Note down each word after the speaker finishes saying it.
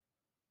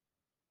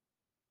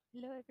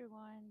Hello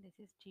everyone, this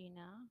is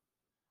Gina.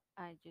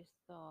 I just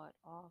thought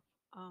of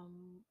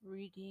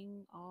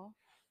reading off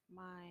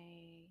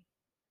my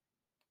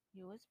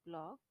newest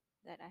blog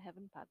that I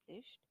haven't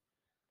published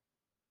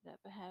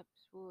that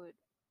perhaps would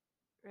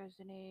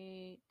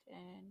resonate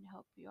and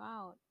help you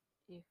out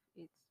if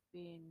it's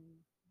been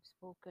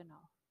spoken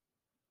of.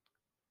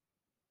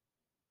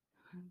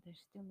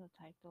 There's still no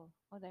title.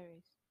 Oh, there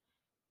is.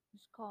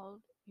 It's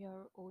called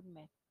Your Own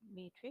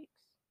Matrix.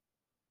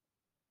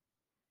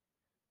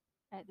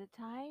 At the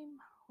time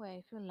where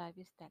I feel life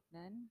is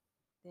stagnant,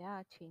 there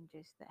are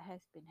changes that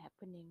has been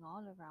happening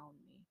all around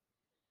me.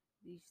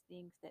 These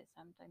things that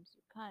sometimes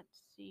you can't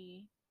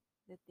see,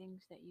 the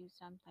things that you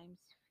sometimes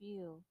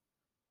feel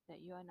that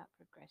you are not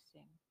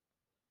progressing.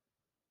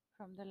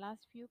 From the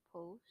last few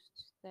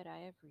posts that I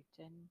have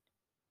written,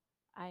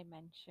 I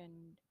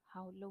mentioned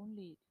how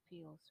lonely it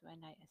feels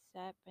when I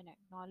accept and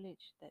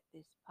acknowledge that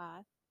this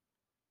path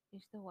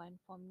is the one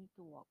for me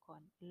to walk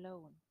on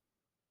alone.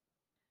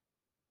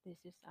 This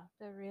is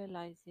after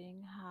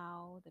realizing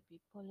how the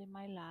people in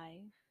my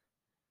life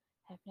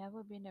have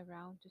never been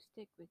around to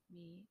stick with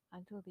me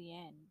until the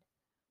end,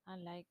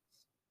 unlike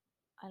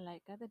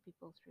unlike other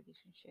people's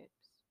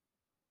relationships.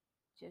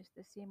 Just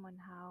the same on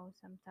how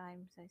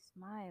sometimes I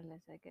smile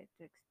as I get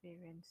to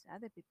experience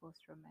other people's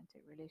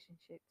romantic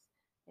relationships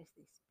as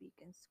they speak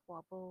and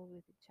squabble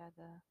with each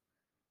other.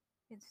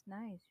 It's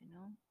nice.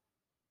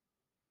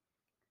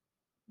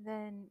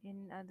 Then,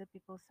 in other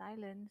people's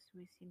silence,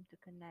 we seem to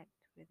connect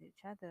with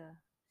each other,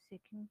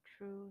 seeking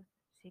truth,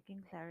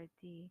 seeking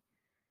clarity,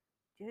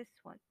 just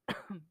want,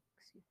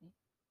 excuse me,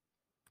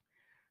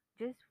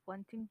 just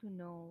wanting to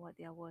know what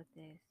their worth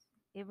is,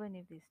 even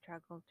if they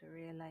struggle to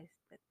realize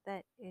that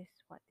that is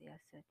what they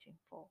are searching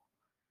for.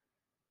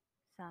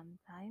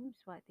 Sometimes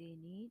what they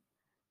need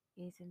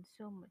isn't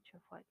so much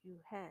of what you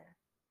have,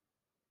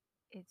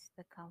 it's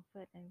the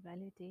comfort and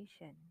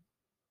validation.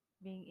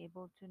 Being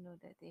able to know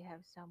that they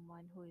have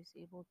someone who is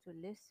able to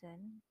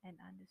listen and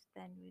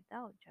understand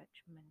without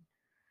judgment,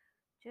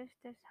 just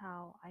as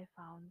how I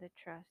found the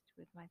trust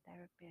with my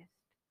therapist.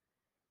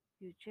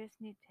 You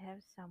just need to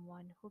have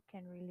someone who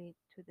can relate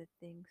to the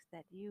things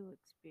that you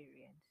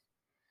experience.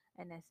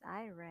 And as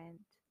I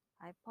rant,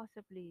 I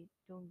possibly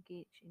don't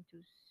gauge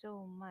into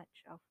so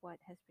much of what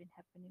has been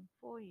happening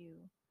for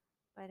you,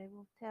 but I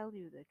will tell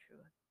you the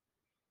truth.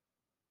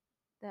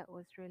 That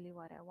was really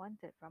what I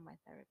wanted from my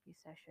therapy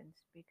sessions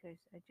because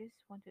I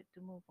just wanted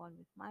to move on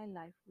with my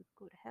life with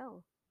good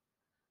health.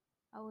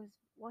 I was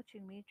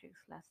watching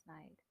Matrix last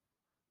night.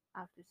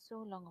 After so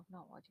long of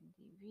not watching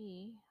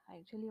TV, I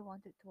actually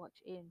wanted to watch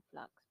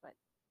Influx, but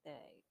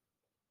there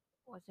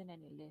wasn't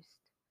any list.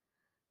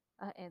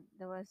 And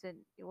it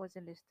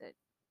wasn't listed.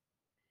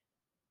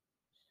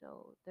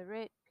 So the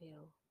red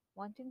pill,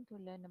 wanting to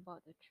learn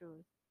about the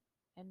truth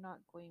and not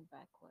going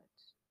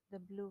backwards. The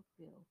blue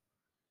pill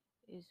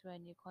is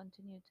when you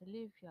continue to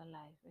live your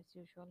life as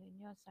usual in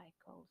your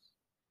cycles.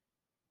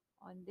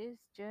 On this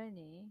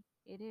journey,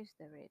 it is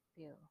the red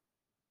pill.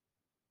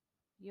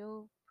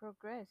 You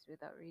progress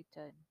without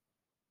return.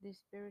 This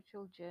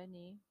spiritual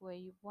journey where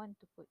you want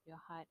to put your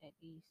heart at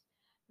ease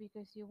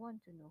because you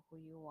want to know who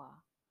you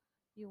are.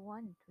 You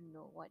want to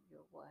know what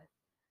you're worth.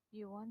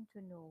 You want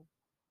to know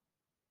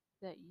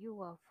that you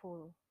are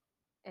full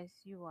as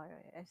you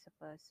are as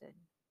a person.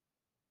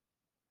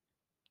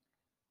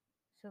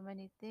 So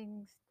many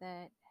things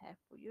that have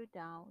put you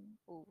down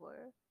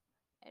over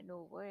and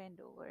over and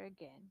over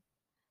again.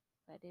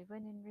 But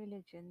even in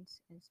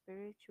religions and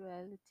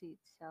spirituality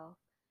itself,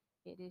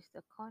 it is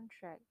the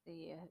contract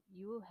that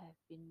you have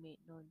been made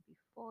known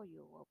before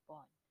you were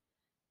born.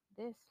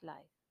 This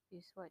life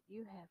is what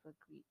you have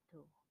agreed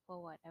to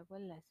for whatever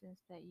lessons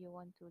that you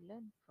want to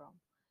learn from.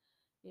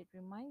 It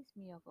reminds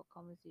me of a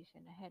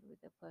conversation I had with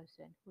a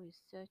person who is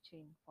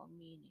searching for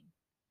meaning.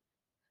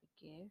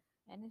 Forgive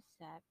and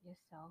accept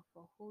yourself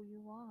for who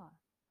you are.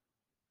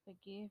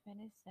 Forgive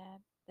and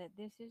accept that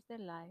this is the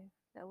life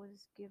that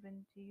was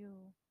given to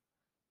you.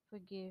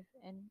 Forgive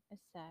and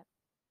accept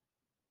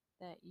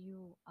that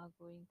you are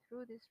going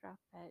through this rough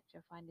patch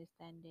of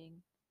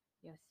understanding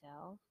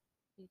yourself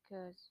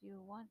because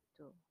you want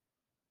to.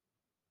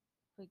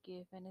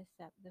 Forgive and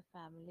accept the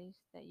families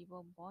that you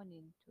were born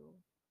into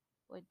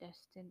were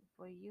destined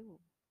for you.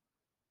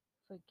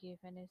 Forgive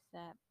and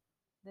accept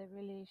the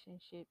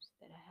relationships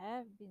that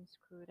have been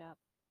screwed up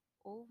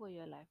over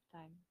your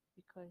lifetime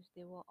because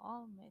they were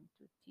all meant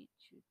to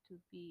teach you to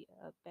be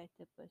a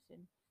better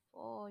person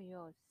for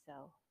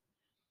yourself.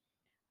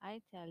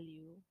 I tell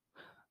you,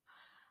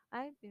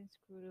 I've been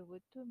screwed over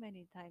too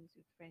many times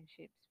with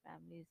friendships,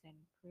 families, and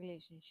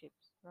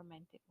relationships,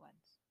 romantic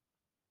ones.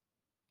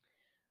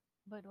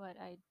 But what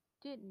I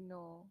didn't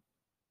know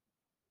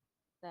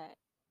that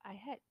I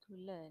had to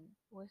learn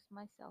was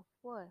my self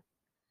worth.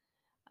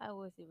 I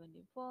was even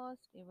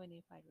divorced, even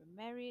if I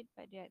remarried,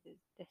 but yet the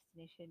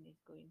destination is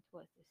going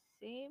towards the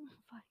same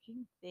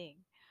fucking thing.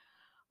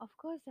 Of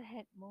course, I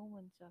had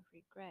moments of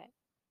regret,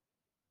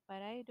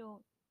 but I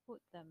don't put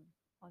them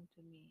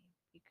onto me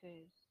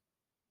because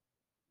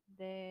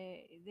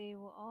they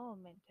were all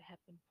meant to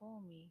happen for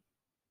me.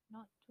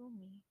 not to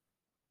me.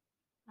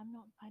 I'm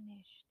not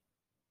punished.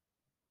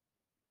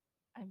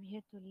 I'm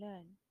here to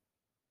learn.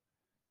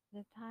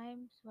 The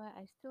times where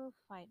I still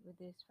fight with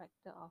this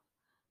factor of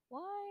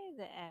why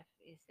the F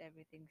is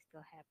everything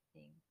still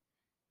happening?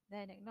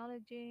 Then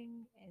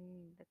acknowledging,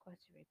 and the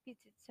question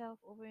repeats itself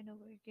over and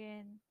over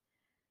again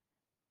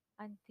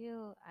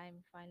until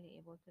I'm finally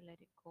able to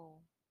let it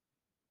go.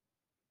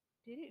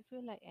 Did it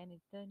feel like an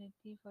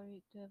eternity for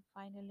it to have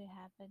finally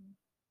happened?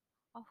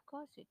 Of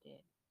course it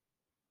did.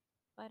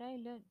 But I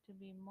learned to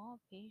be more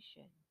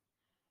patient,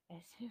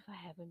 as if I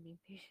haven't been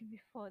patient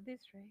before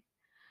this, right?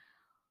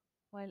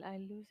 While I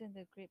loosen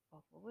the grip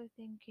of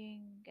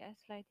overthinking,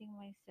 gaslighting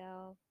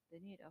myself, the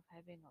need of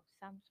having of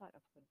some sort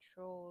of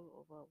control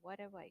over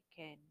whatever I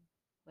can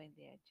when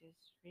they are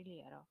just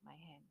really out of my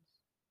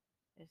hands.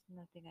 There's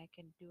nothing I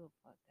can do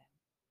about them.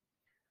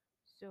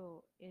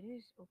 So it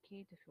is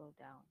okay to feel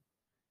down.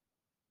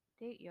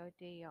 Take your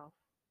day off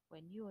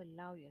when you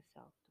allow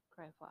yourself to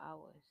cry for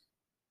hours.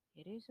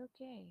 It is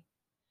okay.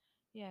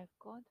 You have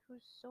gone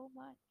through so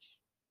much.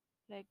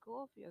 Let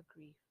go of your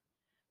grief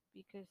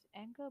because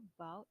anger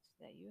bouts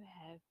that you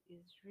have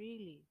is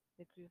really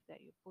the grief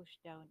that you push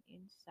down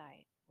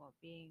inside while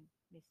being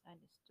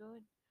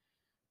misunderstood,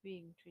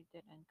 being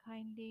treated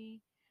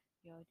unkindly,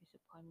 your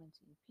disappointments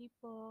in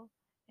people,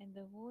 and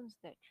the wounds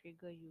that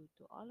trigger you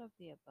to all of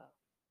the above.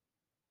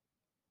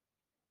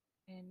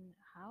 And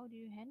how do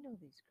you handle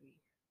this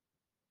grief?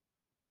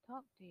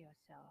 Talk to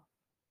yourself,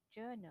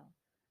 journal,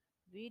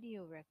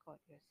 video record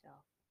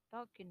yourself,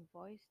 talk in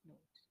voice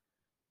notes,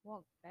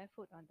 walk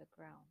barefoot on the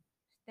ground,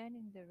 stand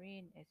in the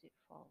rain as it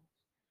falls.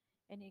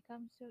 And it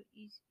comes so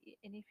easy,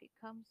 and if it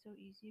comes so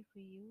easy for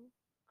you,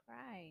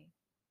 cry.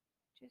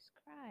 Just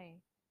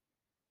cry.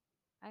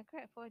 I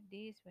cried for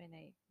days when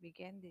I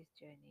began this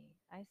journey.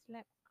 I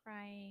slept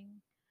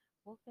crying,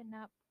 woken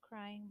up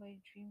crying by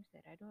dreams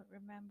that I don't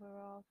remember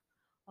of,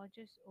 or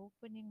just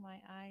opening my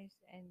eyes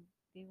and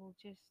they will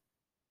just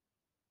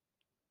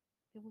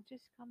they will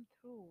just come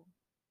through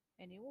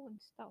and it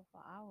won't stop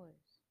for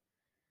hours.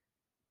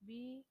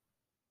 Be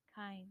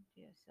kind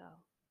to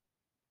yourself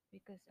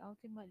because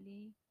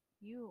ultimately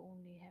you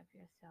only have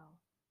yourself.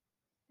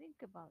 Think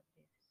about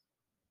this.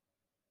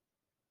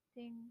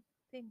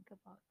 Think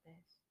about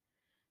this.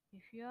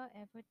 If you're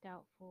ever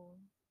doubtful,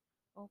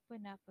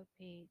 open up a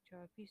page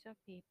or a piece of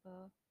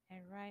paper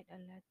and write a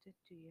letter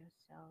to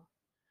yourself.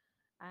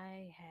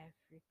 I have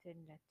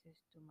written letters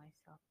to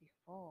myself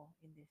before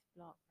in this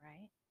blog,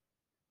 right?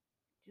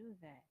 Do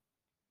that.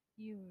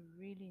 You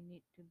really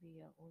need to be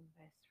your own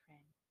best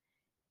friend,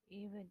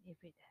 even if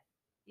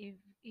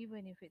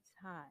even if it's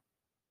hard.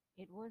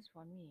 It was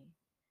for me.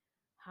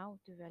 How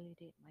to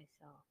validate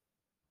myself.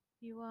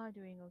 You are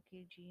doing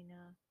okay,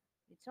 Gina.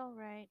 It's all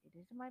right. It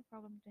isn't my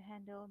problem to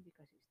handle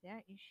because it's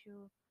their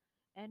issue,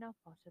 and I'll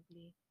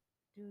possibly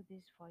do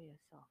this for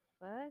yourself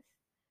first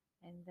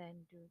and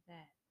then do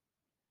that.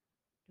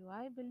 Do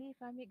I believe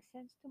I make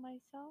sense to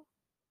myself?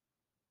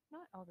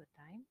 Not all the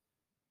time,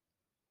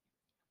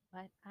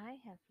 but I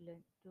have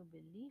learned to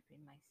believe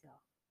in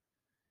myself.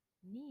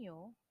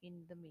 Neo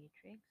in The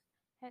Matrix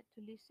had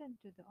to listen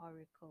to the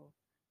Oracle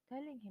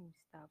telling him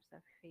stuff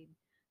of him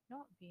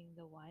not being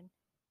the one,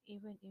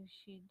 even if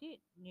she did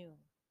knew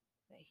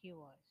that he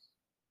was.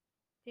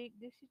 Take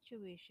the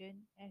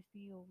situation as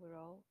the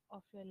overall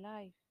of your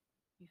life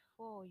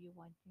before you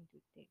wanting to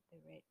take the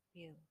red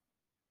pill.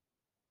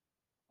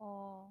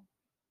 Or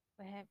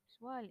perhaps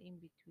while in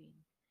between.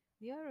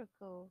 The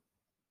oracle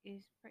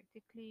is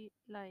practically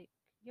like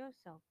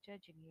yourself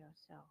judging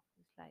yourself.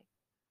 It's like,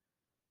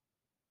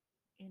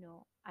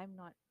 I'm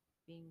not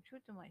being true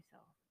to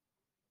myself.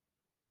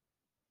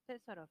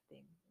 That sort of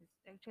thing. It's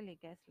actually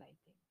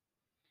gaslighting.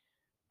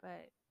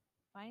 But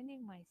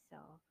finding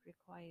myself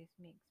requires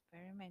me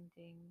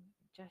experimenting,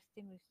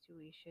 adjusting with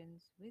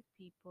situations, with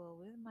people,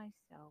 with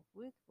myself,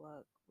 with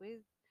work,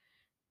 with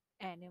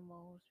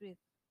animals, with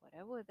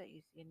whatever that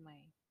is in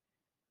my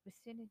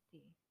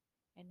vicinity.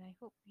 And I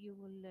hope you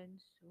will learn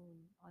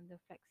soon on the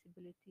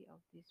flexibility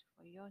of this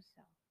for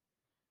yourself.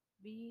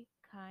 Be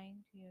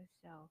kind to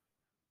yourself.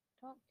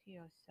 Talk to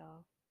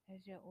yourself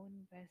as your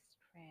own best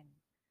friend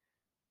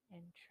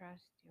and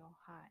trust your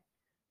heart.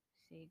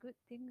 Say good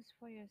things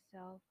for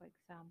yourself. For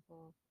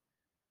example,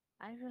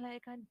 I feel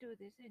like I can't do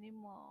this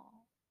anymore.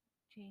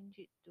 Change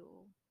it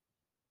to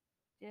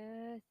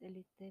just a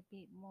little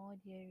bit more,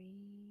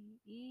 dearie.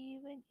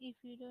 Even if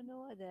you don't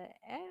know what the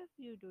F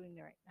you're doing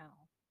right now.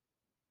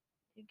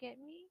 You get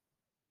me?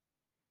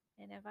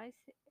 And as I've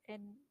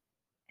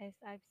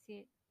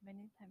said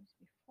many times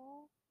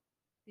before,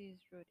 this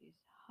road is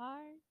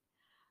hard,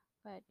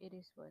 but it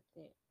is worth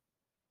it.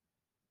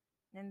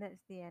 And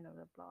that's the end of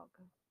the blog.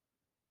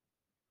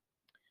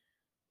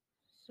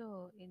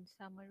 So, in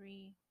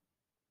summary,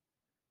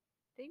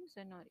 things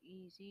are not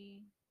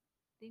easy.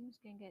 Things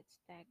can get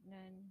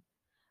stagnant.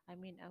 I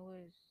mean, I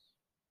was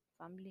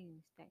fumbling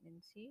in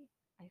stagnancy.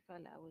 I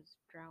felt I was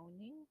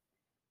drowning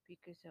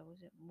because I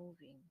wasn't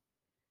moving.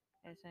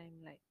 As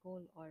I'm like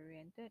goal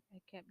oriented, I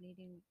kept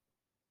needing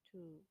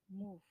to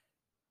move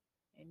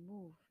and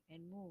move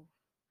and move.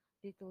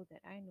 little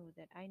that I know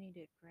that I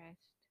needed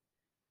rest,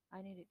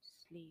 I needed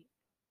sleep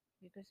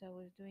because I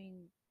was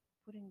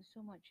putting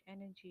so much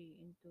energy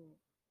into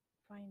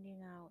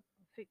finding out,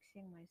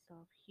 fixing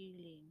myself,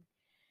 healing,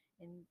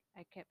 and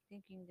I kept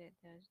thinking that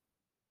there's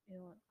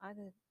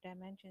other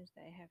dimensions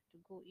that I have to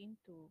go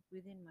into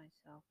within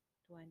myself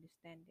to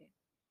understand it.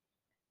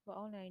 But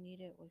all I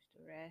needed was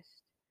to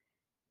rest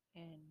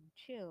and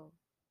chill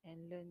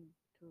and learn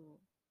to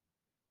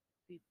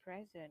be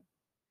present.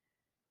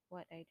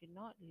 What I did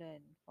not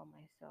learn for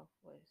myself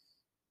was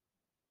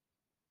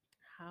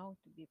how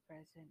to be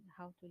present,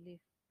 how to live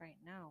right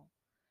now.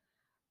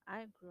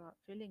 I grew up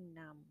feeling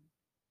numb,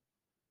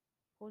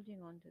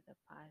 holding on to the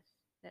past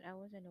that I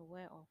wasn't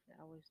aware of that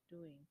I was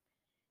doing.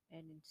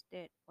 And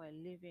instead, while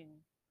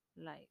living,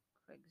 like,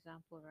 for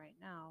example, right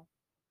now,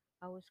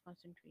 I was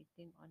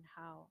concentrating on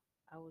how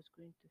I was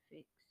going to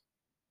fix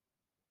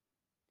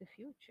the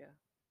future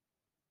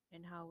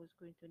and how I was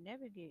going to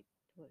navigate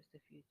towards the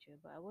future.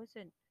 But I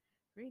wasn't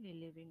really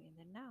living in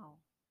the now.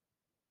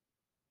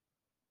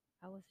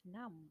 I was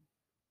numb.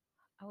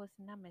 I was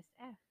numb as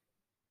F,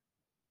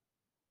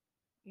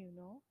 you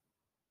know?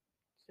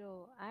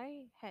 So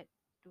I had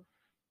to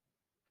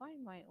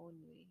find my own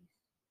ways,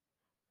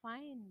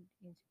 find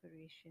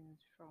inspirations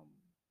from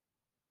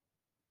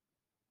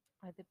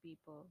other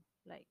people.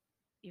 Like,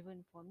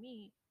 even for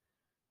me,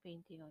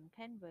 painting on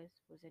canvas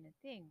wasn't a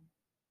thing,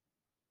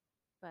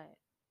 but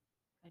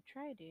I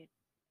tried it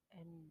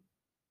and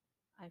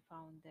I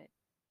found that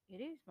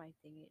it is my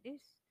thing. It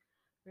is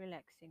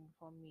relaxing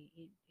for me.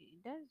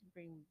 It does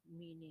bring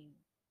meaning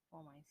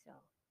for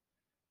myself,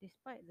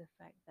 despite the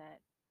fact that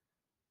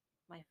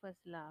my first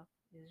love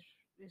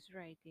is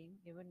writing,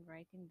 even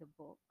writing the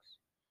books,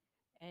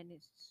 and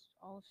it's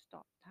all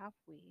stopped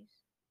halfway,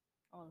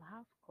 all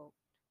half cooked,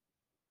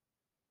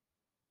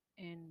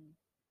 and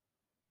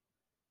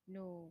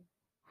no,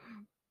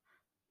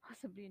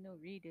 possibly no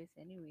readers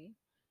anyway.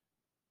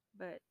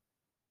 But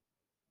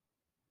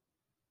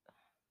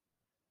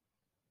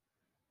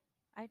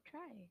I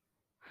try.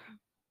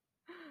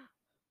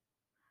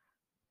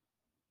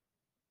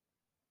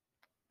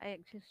 I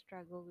actually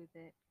struggle with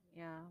it,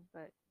 yeah.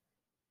 But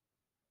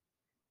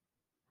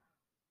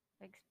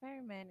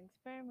experiment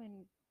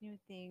new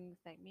things,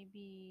 like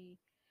maybe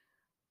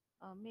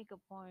make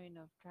a point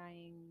of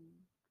trying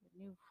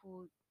new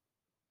food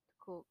to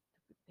cook,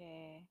 to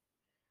prepare,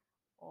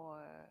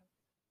 or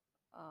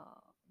uh,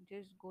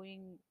 just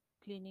going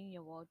cleaning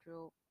your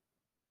wardrobe,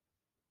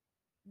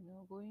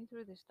 going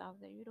through the stuff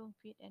that you don't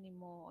fit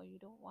anymore or you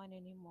don't want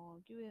anymore.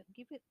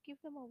 Give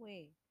them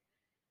away,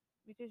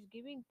 because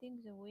giving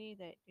things away,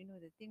 that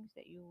the things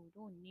that you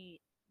don't need,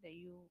 that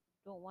you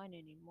don't want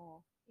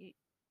anymore, it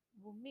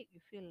will make you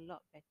feel a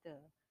lot better.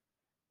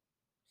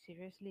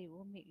 Seriously, it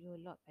will make you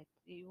a lot better.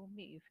 It will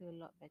make you feel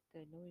a lot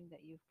better knowing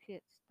that you've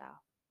cleared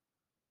stuff,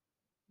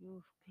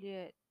 you've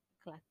cleared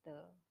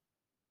clutter.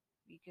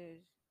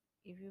 Because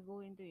if you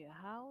go into your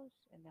house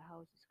and the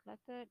house is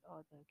cluttered,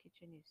 or the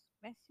kitchen is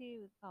messy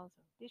with piles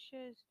of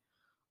dishes,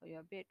 or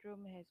your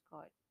bedroom has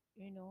got,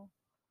 you know,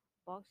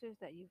 boxes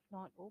that you've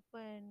not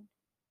opened,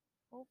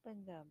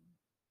 open them.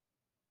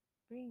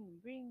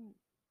 Bring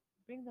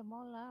them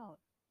all out.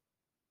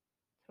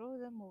 Throw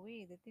them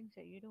away, the things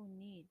that you don't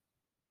need.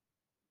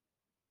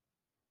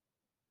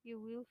 You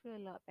will feel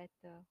a lot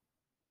better.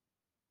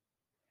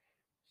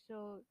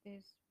 So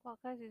this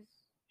podcast is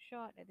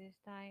short at this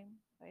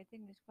time, but I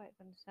think it's quite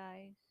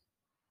concise.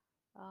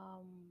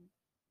 Um,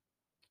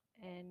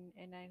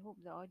 and I hope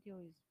the audio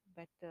is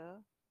better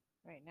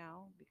right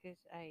now, because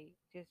I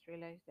just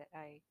realized that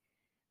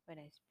when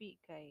I speak,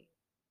 I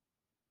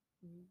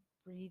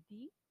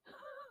breathy.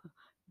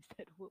 Is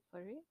that a word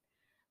for it?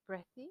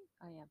 Breathy.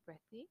 Oh yeah,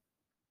 breathy.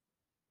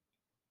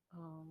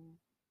 Um,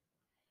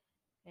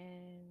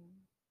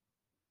 and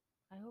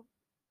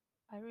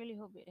I really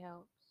hope it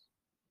helps.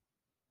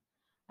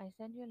 I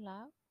send you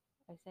love.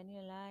 I send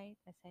you light.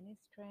 I send you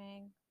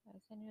strength. I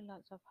send you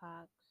lots of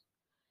hugs.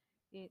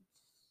 It's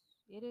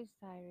it is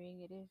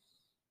tiring. It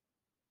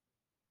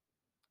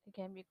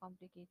can be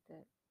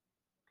complicated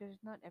because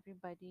not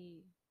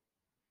everybody,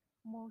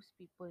 most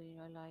people in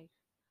your life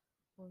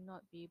will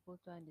not be able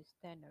to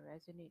understand or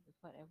resonate with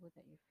whatever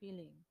that you're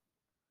feeling,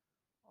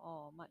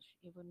 or much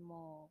even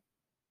more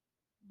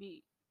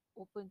be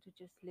open to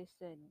just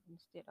listen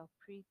instead of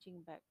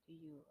preaching back to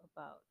you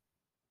about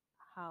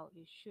how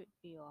it should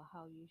be or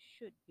how you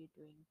should be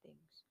doing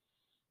things.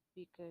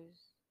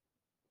 Because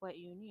what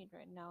you need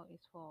right now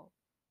is for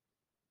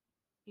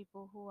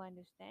people who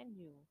understand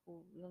you,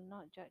 who will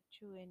not judge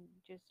you, and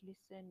just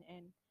listen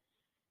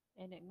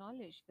and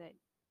acknowledge that,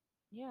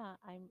 yeah,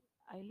 I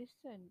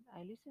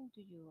listen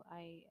to you.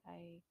 I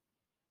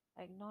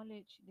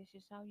acknowledge this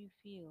is how you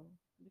feel,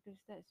 because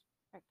that's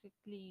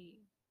practically,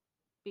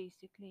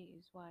 basically,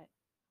 is what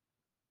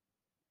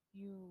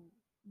you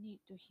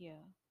need to hear.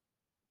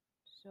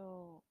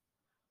 So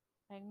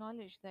I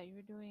acknowledge that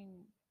you're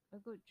doing a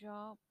good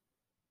job.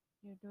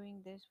 You're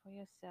doing this for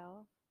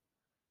yourself,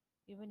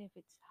 even if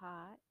it's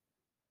hard.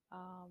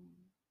 Um,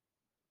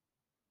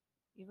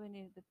 Even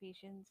if the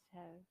patients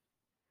have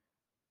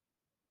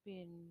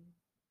been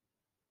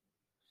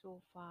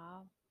so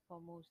far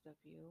for most of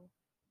you,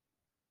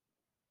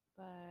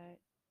 but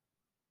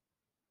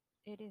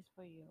it is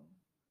for you,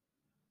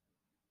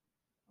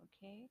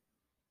 okay?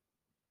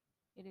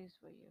 It is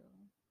for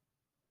you.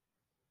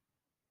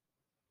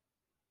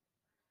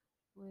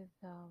 With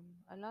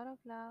a lot of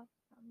love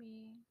from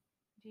me,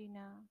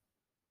 Gina.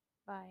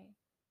 Bye.